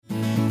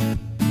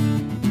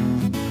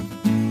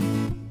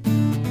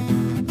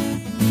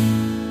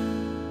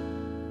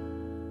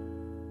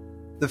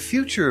The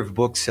future of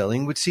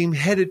bookselling would seem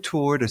headed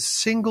toward a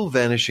single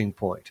vanishing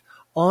point,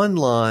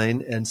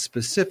 online and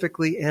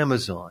specifically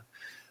Amazon.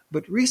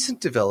 But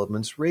recent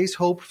developments raise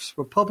hopes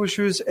for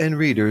publishers and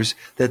readers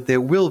that there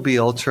will be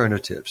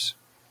alternatives.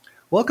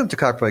 Welcome to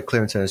Copyright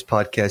Clearance Center's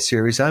podcast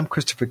series. I'm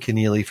Christopher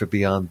Kenneally for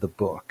Beyond the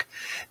Book.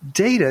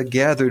 Data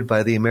gathered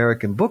by the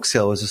American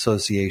Booksellers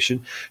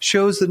Association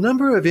shows the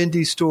number of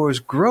indie stores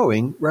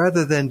growing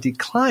rather than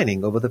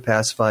declining over the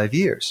past 5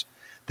 years.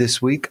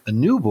 This week, a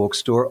new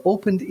bookstore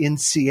opened in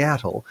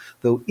Seattle,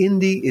 though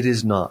indie it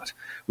is not.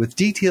 With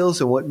details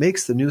on what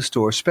makes the new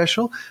store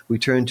special, we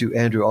turn to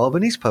Andrew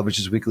Albanese,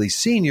 Publishers Weekly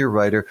senior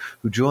writer,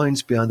 who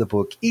joins Beyond the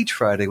Book each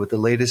Friday with the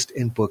latest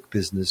in book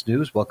business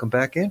news. Welcome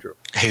back, Andrew.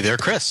 Hey there,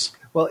 Chris.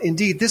 Well,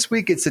 indeed, this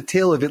week it's a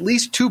tale of at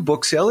least two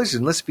booksellers,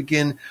 and let's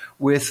begin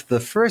with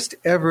the first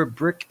ever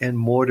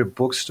brick-and-mortar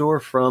bookstore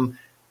from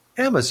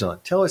Amazon.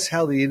 Tell us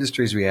how the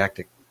industry is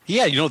reacting.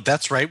 Yeah,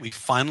 that's right. We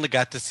finally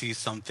got to see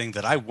something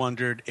that I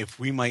wondered if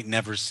we might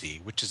never see,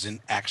 which is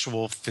an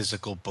actual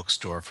physical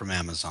bookstore from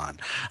Amazon.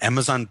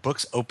 Amazon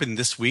Books opened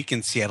this week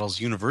in Seattle's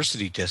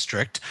University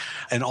District,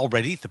 and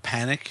already the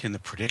panic and the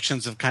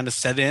predictions have kind of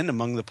set in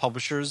among the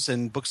publishers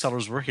and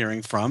booksellers we're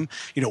hearing from.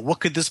 What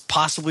could this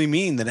possibly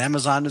mean that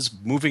Amazon is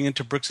moving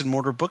into bricks and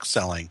mortar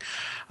bookselling?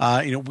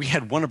 We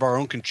had one of our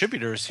own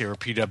contributors here at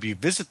PW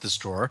visit the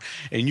store,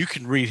 and you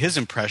can read his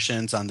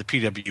impressions on the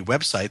PW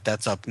website.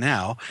 That's up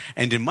now.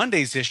 And in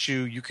Monday's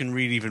issue, you can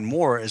read even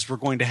more, as we're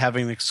going to have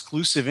an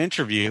exclusive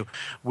interview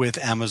with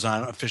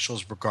Amazon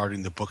officials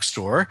regarding the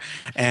bookstore.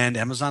 And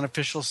Amazon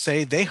officials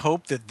say they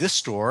hope that this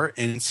store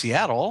in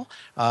Seattle,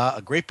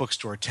 a great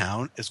bookstore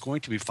town, is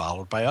going to be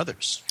followed by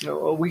others.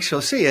 Well, we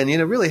shall see. And,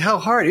 really, how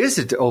hard is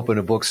it to open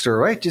a bookstore,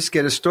 right? Just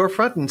get a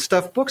storefront and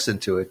stuff books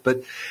into it.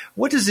 But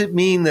what does it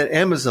mean that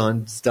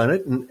Amazon's done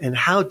it, and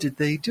how did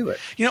they do it?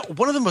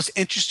 One of the most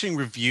interesting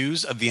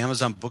reviews of the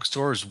Amazon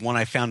bookstore is one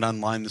I found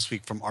online this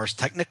week from Ars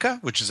Technica,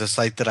 which is a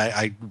site that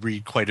I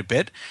read quite a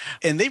bit.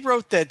 And they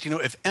wrote that,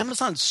 if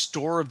Amazon's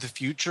store of the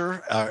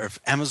future, or if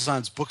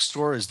Amazon's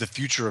bookstore is the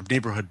future of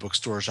neighborhood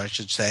bookstores, I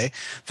should say,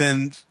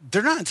 then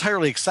they're not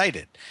entirely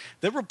excited.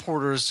 The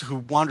reporters who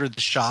wandered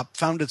the shop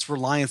found its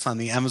reliance on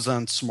the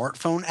Amazon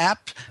smartphone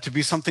app to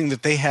be something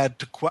that they had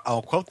to,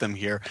 I'll quote them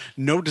here,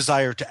 no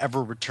desire to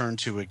ever return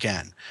to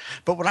again.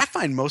 But what I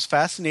find most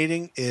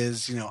fascinating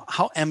is,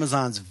 how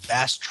Amazon's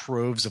vast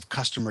troves of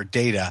customer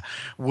data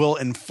will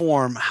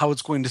inform how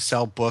it's going to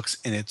sell books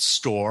in its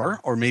store,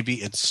 or maybe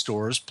its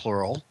stores,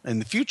 plural, in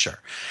the future.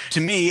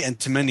 To me, and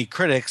to many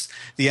critics,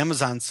 the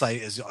Amazon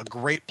site is a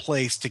great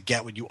place to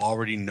get what you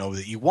already know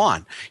that you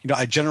want.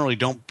 I generally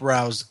don't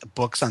browse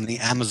books on the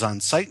Amazon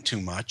site too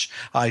much.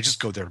 I just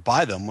go there to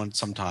buy them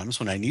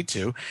sometimes when I need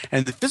to.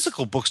 And the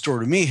physical bookstore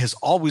to me has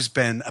always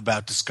been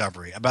about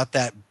discovery, about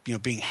that,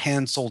 being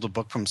hand-sold a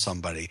book from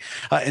somebody.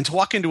 And to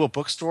walk into a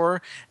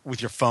bookstore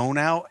with your phone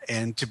out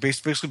and to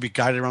basically be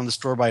guided around the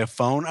store by a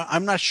phone,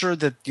 I'm not sure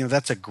that,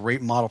 that's a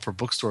great model for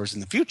bookstores in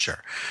the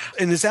future.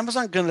 And is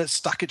Amazon going to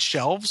stock its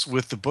shelves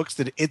with the books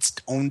that its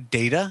own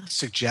data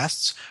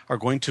suggests are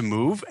going to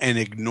move and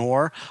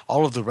ignore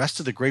all of the rest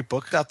of the great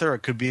books out there it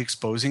could be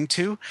exposing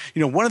to?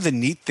 One of the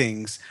neat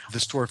things the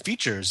store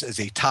features is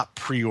a top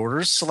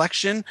pre-orders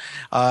selection.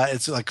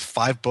 It's like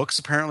 5 books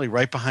apparently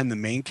right behind the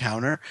main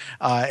counter.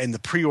 And the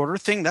pre-order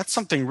thing, that's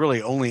something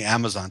really only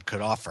Amazon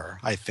could offer,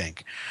 I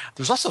think.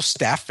 There's also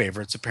staff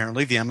favorites,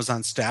 apparently. The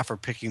Amazon staff are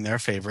picking their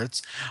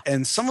favorites.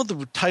 And some of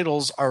the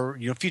titles are,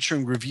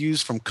 featuring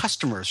reviews from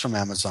customers from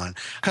Amazon,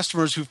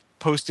 customers who've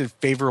posted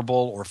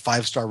favorable or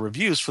 5-star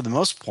reviews for the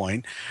most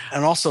point,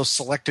 and also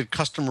selected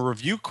customer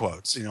review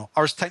quotes.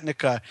 Ars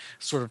Technica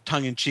sort of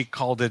tongue-in-cheek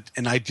called it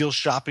an ideal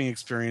shopping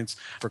experience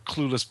for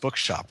clueless book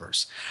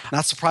shoppers.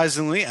 Not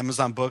surprisingly,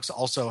 Amazon Books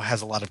also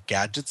has a lot of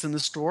gadgets in the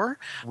store,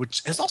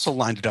 which has also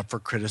lined it up for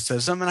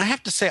criticism. And I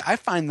have to say, I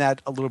find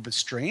that a little bit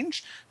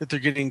strange that they're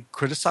getting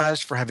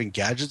criticized for having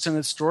gadgets in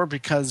its store,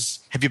 because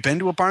have you been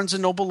to a Barnes &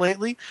 Noble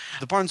lately?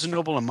 The Barnes &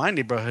 Noble in my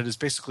neighborhood is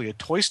basically a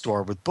toy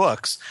store with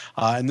books,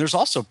 and there's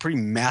also pretty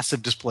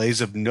massive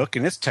displays of Nook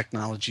and its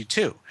technology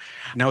too.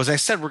 Now, as I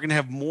said, we're going to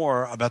have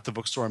more about the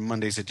bookstore in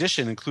Monday's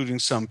edition, including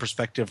some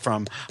perspective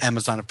from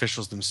Amazon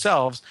officials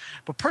themselves.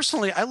 But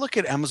personally, I look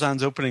at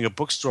Amazon's opening a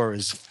bookstore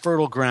as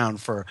fertile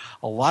ground for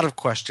a lot of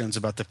questions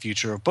about the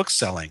future of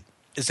bookselling.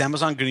 Is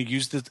Amazon going to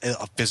use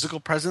a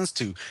physical presence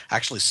to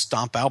actually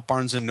stomp out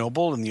Barnes &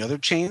 Noble and the other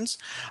chains?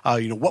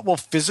 What will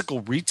physical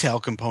retail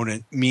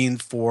component mean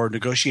for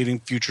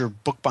negotiating future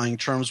book buying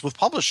terms with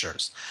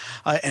publishers?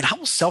 And how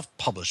will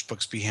self-published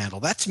books be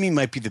handled? That to me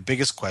might be the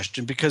biggest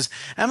question, because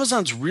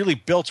Amazon's really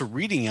built a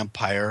reading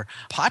empire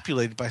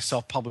populated by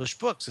self-published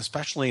books,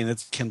 especially in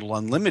its Kindle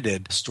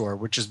Unlimited store,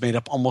 which is made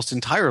up almost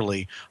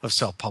entirely of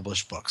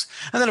self-published books.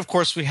 And then, of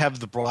course, we have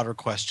the broader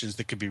questions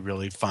that could be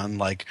really fun,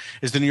 like,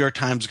 is the New York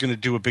Times going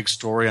to do a big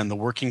story on the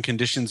working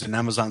conditions in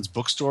Amazon's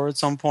bookstore at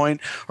some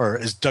point? Or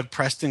is Doug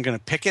Preston going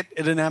to picket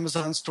at an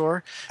Amazon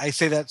store? I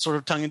say that sort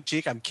of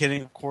tongue-in-cheek. I'm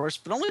kidding, of course,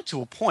 but only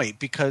to a point,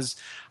 because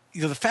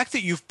the fact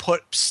that you've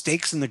put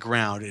stakes in the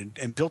ground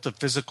and built a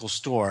physical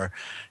store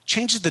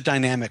changes the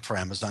dynamic for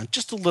Amazon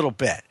just a little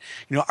bit.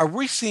 Are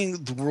we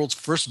seeing the world's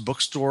first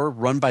bookstore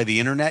run by the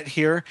internet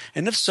here?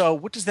 And if so,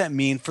 what does that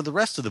mean for the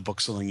rest of the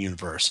book selling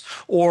universe?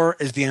 Or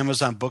is the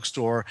Amazon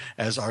bookstore,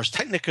 as Ars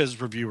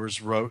Technica's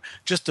reviewers wrote,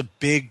 just a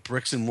big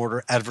bricks and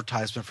mortar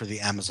advertisement for the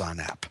Amazon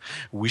app?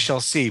 We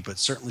shall see, but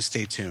certainly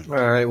stay tuned.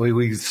 All right,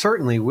 we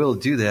certainly will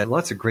do that.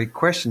 Lots of great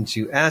questions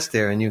you asked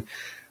there, and you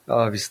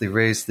obviously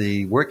raised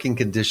the working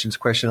conditions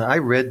question. I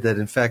read that,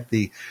 in fact,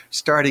 the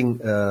starting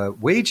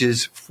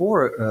wages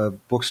for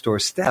bookstore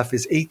staff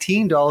is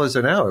 $18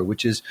 an hour,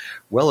 which is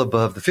well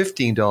above the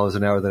 $15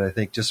 an hour that I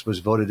think just was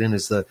voted in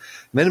as the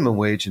minimum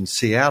wage in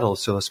Seattle.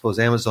 So I suppose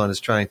Amazon is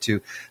trying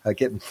to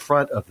get in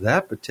front of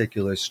that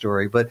particular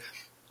story. But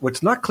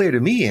what's not clear to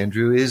me,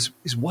 Andrew, is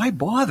why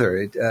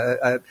bother?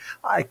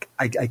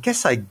 I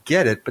guess I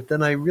get it, but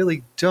then I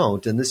really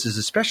don't. And this is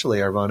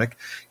especially ironic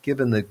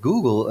given that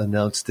Google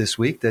announced this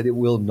week that it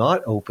will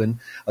not open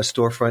a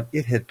storefront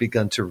it had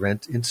begun to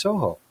rent in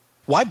Soho.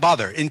 Why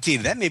bother?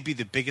 Indeed, that may be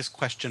the biggest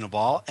question of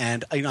all.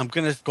 And I'm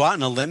going to go out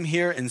on a limb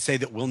here and say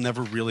that we'll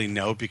never really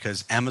know,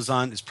 because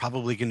Amazon is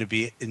probably going to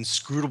be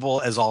inscrutable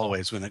as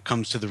always when it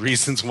comes to the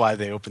reasons why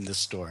they opened this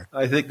store.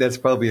 I think that's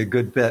probably a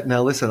good bet.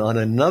 Now, listen, on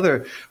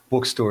another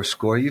bookstore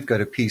score, you've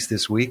got a piece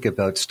this week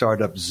about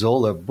startup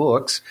Zola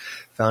Books,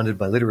 founded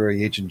by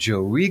literary agent Joe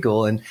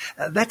Regal. And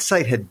that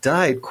site had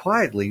died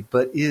quietly,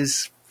 but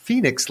is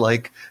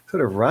Phoenix-like,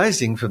 sort of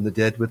rising from the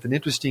dead with an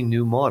interesting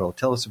new model.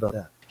 Tell us about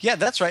that. Yeah,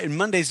 that's right. In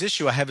Monday's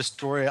issue, I have a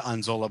story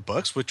on Zola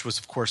Books, which was,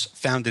 of course,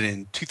 founded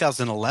in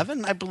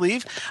 2011, I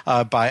believe,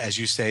 by, as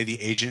you say,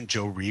 the agent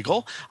Joe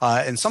Regal.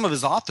 And some of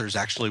his authors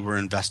actually were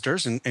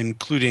investors,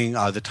 including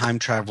the time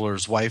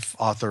traveler's wife,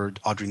 author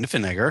Audrey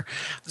Niffenegger.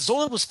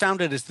 Zola was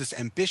founded as this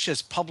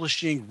ambitious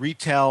publishing,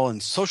 retail,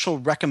 and social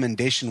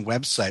recommendation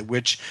website,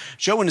 which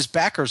Joe and his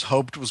backers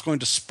hoped was going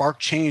to spark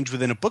change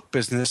within a book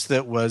business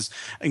that was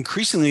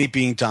increasingly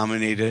being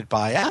dominated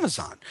by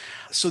Amazon.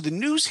 So the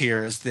news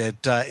here is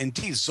that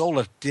indeed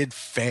Zola did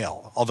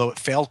fail, although it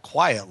failed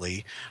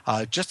quietly.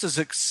 Just as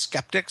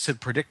skeptics had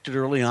predicted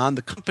early on,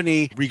 the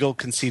company, Regal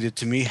conceded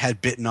to me,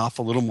 had bitten off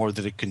a little more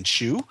than it can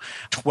chew.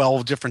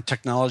 12 different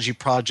technology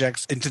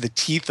projects into the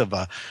teeth of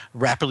a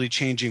rapidly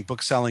changing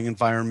book-selling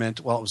environment.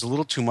 Well, it was a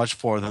little too much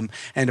for them.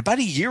 And about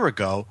a year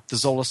ago, the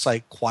Zola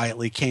site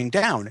quietly came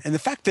down. And the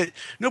fact that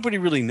nobody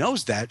really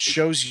knows that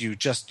shows you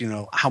just,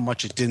 how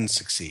much it didn't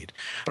succeed.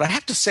 But I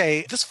have to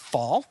say, this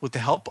fall, with the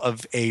help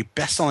of a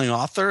best-selling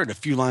author and a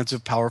few lines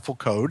of powerful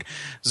code,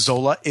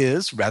 Zola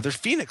is rather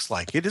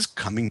Phoenix-like. It is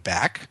coming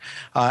back.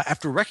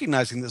 After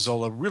recognizing that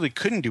Zola really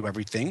couldn't do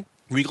everything,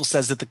 Regal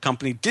says that the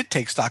company did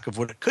take stock of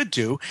what it could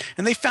do,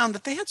 and they found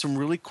that they had some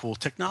really cool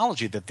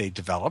technology that they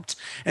developed.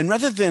 And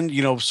rather than,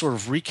 sort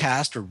of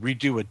recast or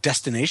redo a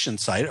destination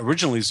site,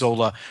 originally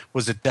Zola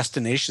was a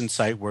destination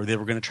site where they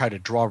were going to try to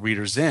draw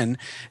readers in,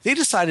 they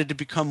decided to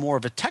become more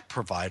of a tech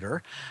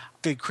provider.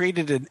 They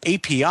created an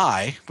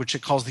API, which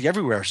it calls the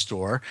Everywhere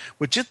Store,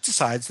 which it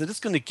decides that it's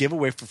going to give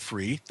away for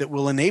free that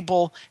will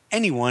enable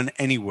anyone,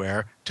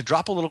 anywhere, to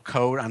drop a little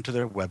code onto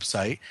their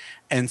website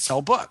and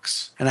sell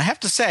books. And I have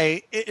to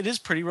say, it is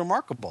pretty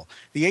remarkable.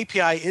 The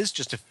API is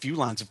just a few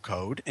lines of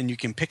code, and you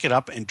can pick it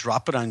up and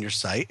drop it on your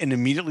site and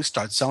immediately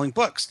start selling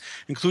books,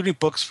 including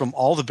books from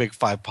all the big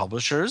 5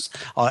 publishers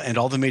and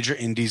all the major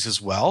indies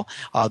as well.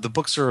 The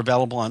books are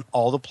available on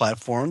all the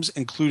platforms,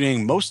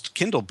 including most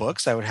Kindle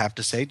books, I would have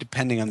to say,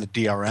 depending on the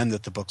DRM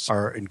that the books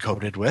are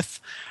encoded with.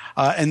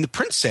 And the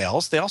print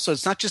sales,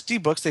 it's not just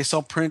ebooks, they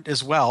sell print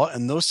as well,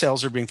 and those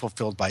sales are being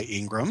fulfilled by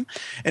Ingram.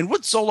 And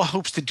what Zola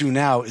hopes to do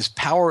now is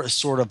power a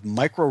sort of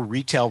micro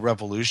retail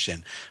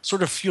revolution,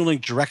 sort of fueling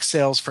direct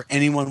sales for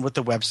anyone with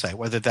a website,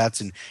 whether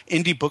that's an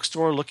indie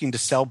bookstore looking to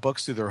sell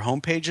books through their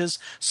homepages,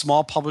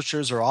 small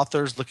publishers or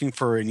authors looking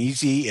for an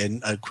easy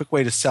and a quick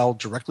way to sell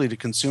directly to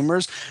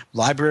consumers,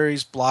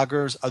 libraries,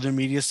 bloggers, other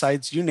media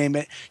sites, you name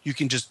it. You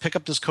can just pick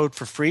up this code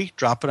for free,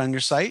 drop it on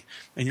your site,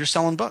 and you're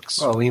selling books.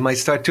 Well, you might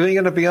start doing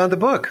it beyond the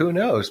book. Who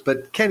knows?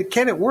 But can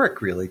it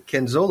work, really?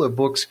 Can Zola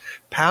Books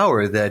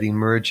power that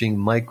emerging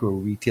micro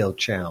retail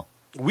channel?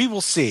 We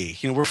will see.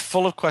 We're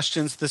full of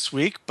questions this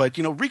week, but,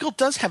 Regal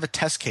does have a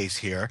test case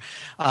here,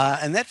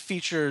 and that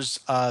features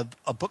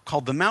a book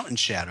called The Mountain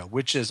Shadow,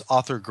 which is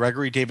author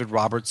Gregory David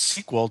Roberts'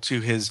 sequel to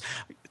his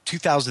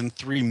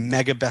 2003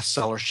 mega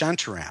bestseller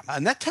Shantaram.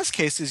 And that test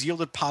case has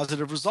yielded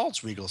positive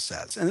results, Regal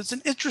says. And it's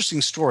an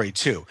interesting story,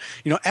 too.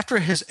 After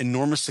his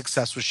enormous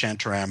success with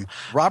Shantaram,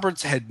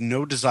 Roberts had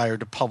no desire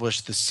to publish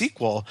the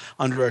sequel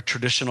under a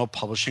traditional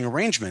publishing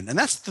arrangement. And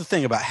that's the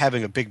thing about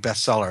having a big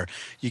bestseller.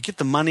 You get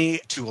the money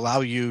to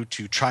allow you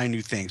to try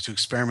new things, to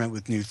experiment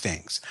with new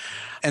things.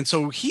 And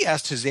so he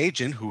asked his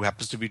agent, who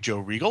happens to be Joe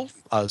Regal,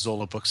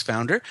 Zola Books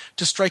founder,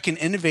 to strike an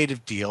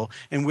innovative deal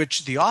in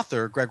which the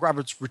author, Greg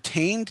Roberts,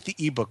 retained the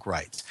ebook ebook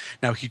rights.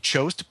 Now, he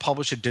chose to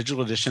publish a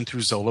digital edition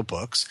through Zola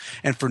Books,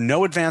 and for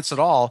no advance at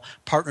all,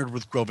 partnered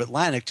with Grove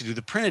Atlantic to do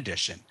the print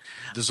edition.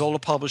 The Zola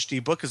published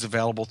ebook is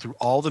available through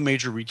all the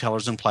major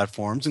retailers and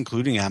platforms,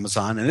 including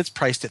Amazon, and it's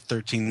priced at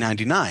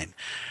 $13.99.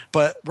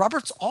 But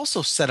Roberts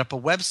also set up a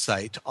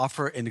website to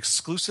offer an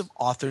exclusive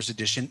author's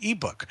edition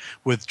ebook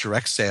with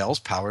direct sales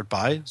powered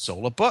by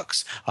Zola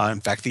Books.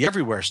 In fact, the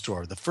Everywhere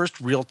Store, the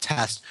first real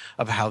test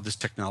of how this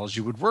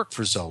technology would work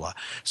for Zola.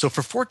 So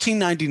for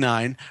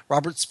 $14.99,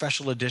 Roberts'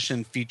 special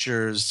edition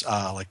features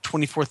like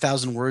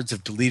 24,000 words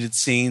of deleted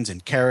scenes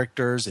and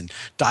characters and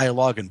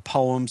dialogue and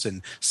poems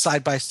and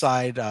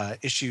side-by-side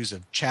issues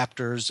of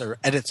chapters, or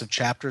edits of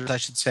chapters, I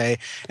should say.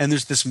 And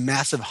there's this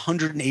massive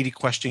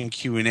 180-question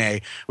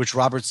Q&A, which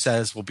Roberts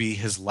says will be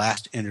his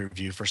last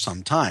interview for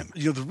some time.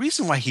 You know, the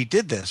reason why he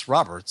did this,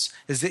 Roberts,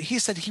 is that he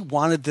said he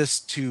wanted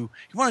to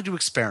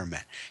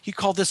experiment. He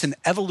called this an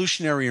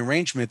evolutionary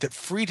arrangement that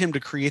freed him to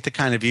create the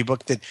kind of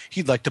ebook that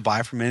he'd like to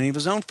buy from any of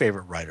his own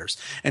favorite writers.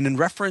 And in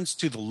reference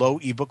to the low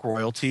ebook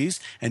royalties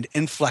and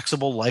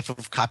inflexible life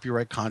of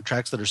copyright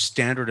contracts that are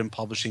standard in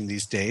publishing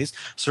these days,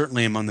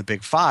 certainly among the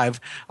big five,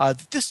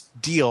 this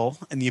deal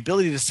and the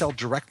ability to sell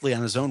directly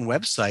on his own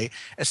website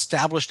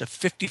established a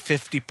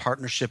 50-50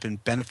 partnership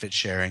and benefit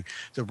sharing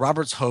that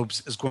Roberts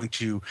hopes is going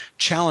to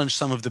challenge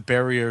some of the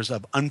barriers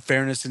of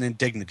unfairness and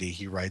indignity,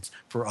 he writes,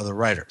 for other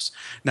writers.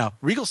 Now,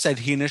 Regal said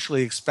he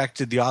initially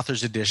expected the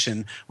author's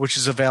edition, which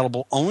is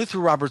available only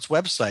through Roberts'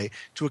 website,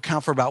 to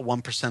account for about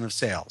 1% of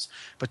sales.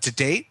 But to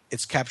date,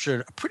 it's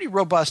captured a pretty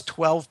robust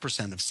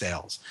 12% of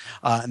sales.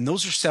 And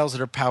those are sales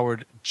that are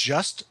powered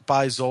just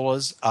by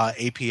Zola's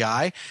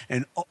API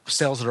and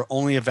sales that are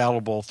only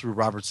available through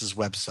Roberts'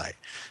 website.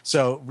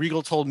 So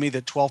Regal told me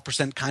that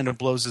 12% kind of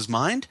blows his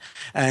mind,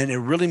 and it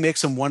really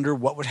makes him wonder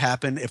what would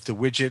happen if the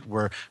widget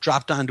were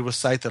dropped onto a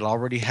site that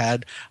already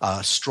had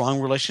a strong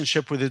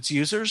relationship with its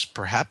users,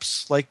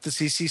 perhaps like the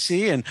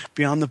CCC and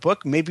Beyond the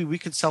Book. Maybe we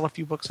could sell a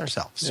few books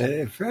ourselves.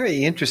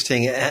 Very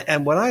interesting.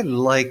 And what I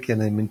like,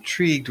 and I'm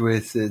intrigued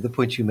with the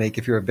point you make,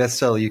 if you're a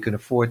bestseller, you can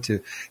afford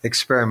to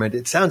experiment.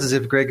 It sounds as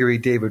if Gregory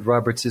David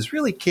Roberts is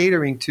really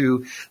catering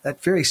to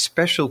that very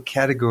special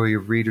category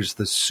of readers,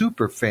 the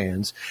super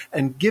fans,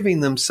 and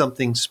giving them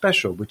something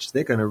special, which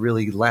they're going to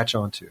really latch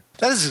onto.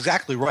 That is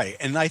exactly right.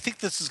 And I think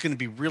this is going to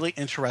be really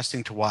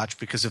interesting to watch,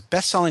 because if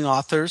best-selling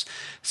authors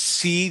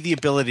see the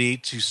ability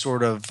to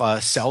sort of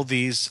sell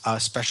these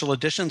special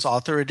editions,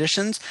 author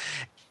editions,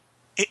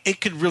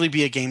 it could really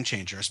be a game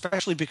changer,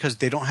 especially because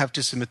they don't have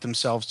to submit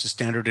themselves to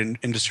standard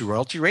industry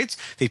royalty rates.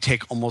 They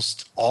take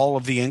almost all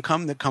of the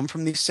income that come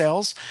from these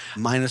sales,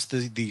 minus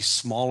the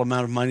small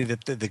amount of money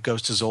that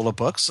goes to Zola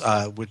Books,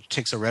 which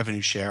takes a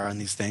revenue share on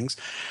these things.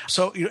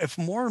 So if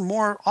more and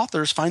more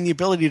authors find the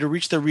ability to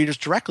reach their readers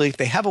directly, if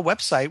they have a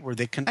website where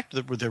they connect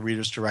with their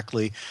readers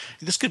directly,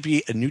 this could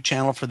be a new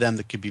channel for them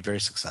that could be very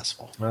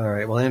successful. All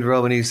right. Well, Andrew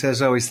Albanese,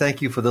 as always,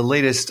 thank you for the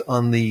latest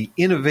on the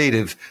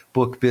innovative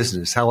book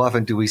business. How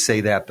often do we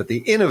say that? But the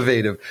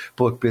innovative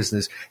book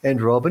business.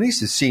 Andrew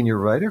Albanese is senior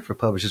writer for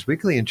Publishers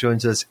Weekly and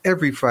joins us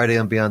every Friday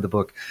on Beyond the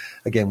Book.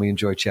 Again, we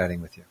enjoy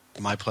chatting with you.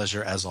 My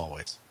pleasure, as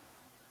always.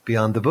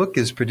 Beyond the Book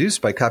is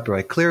produced by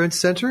Copyright Clearance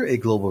Center, a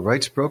global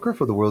rights broker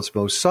for the world's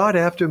most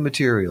sought-after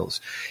materials,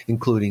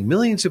 including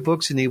millions of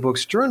books and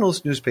ebooks,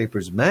 journals,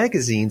 newspapers,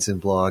 magazines,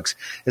 and blogs,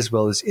 as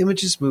well as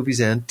images, movies,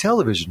 and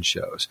television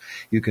shows.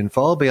 You can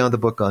follow Beyond the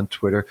Book on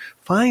Twitter,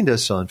 find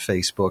us on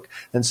Facebook,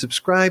 and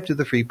subscribe to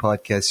the free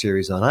podcast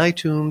series on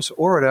iTunes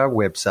or at our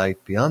website,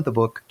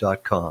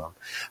 beyondthebook.com.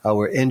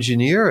 Our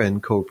engineer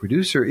and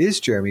co-producer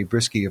is Jeremy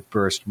Brisky of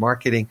Burst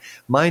Marketing.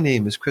 My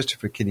name is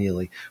Christopher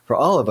Keneally. For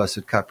all of us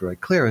at Copyright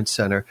Clearance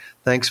Center,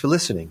 thanks for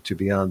listening to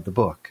Beyond the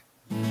Book.